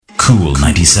Cool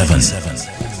 97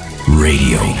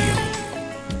 Radio.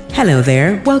 Hello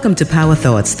there. Welcome to Power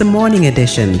Thoughts, the morning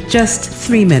edition. Just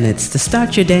 3 minutes to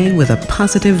start your day with a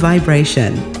positive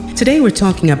vibration. Today we're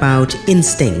talking about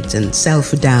instinct and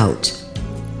self-doubt.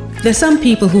 There's some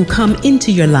people who come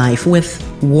into your life with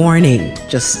warning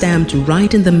just stamped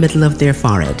right in the middle of their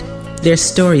forehead. Their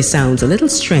story sounds a little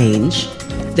strange.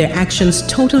 Their actions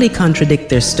totally contradict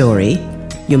their story.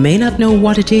 You may not know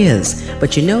what it is,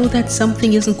 but you know that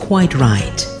something isn't quite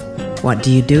right. What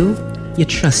do? You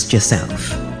trust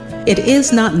yourself. It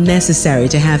is not necessary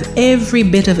to have every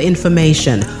bit of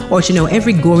information or to know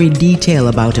every gory detail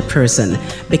about a person,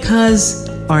 because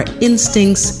our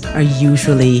instincts are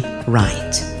usually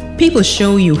right. People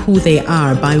show you who they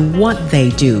are by what they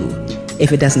do.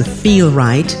 If it doesn't feel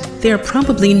right, they're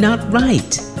probably not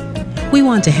right. We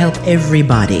want to help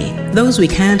everybody. Those we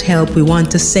can't help, we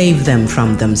want to save them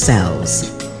from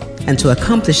themselves. And to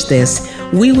accomplish this,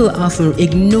 we will often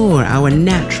ignore our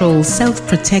natural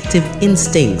self-protective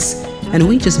instincts, and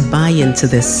we just buy into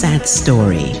this sad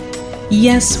story.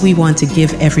 Yes, we want to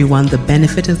give everyone the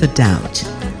benefit of the doubt,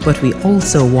 but we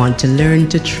also want to learn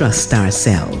to trust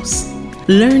ourselves.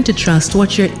 Learn to trust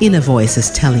what your inner voice is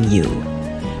telling you.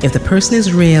 If the person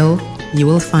is real, you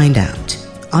will find out.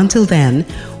 Until then,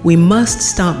 we must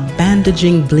stop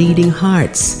bandaging bleeding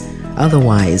hearts.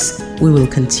 Otherwise, we will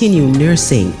continue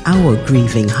nursing our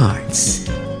grieving hearts.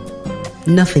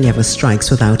 Nothing ever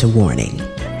strikes without a warning.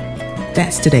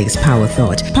 That's today's Power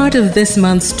Thought, part of this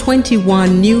month's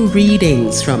 21 new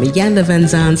readings from Iyanla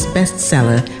Vanzant's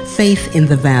bestseller, Faith in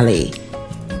the Valley.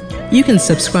 You can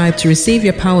subscribe to receive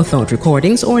your Power Thought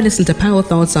recordings or listen to Power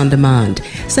Thoughts on demand.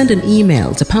 Send an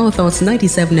email to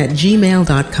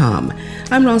powerthoughts97@gmail.com.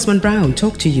 I'm Rosamond Brown.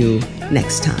 Talk to you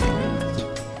next time.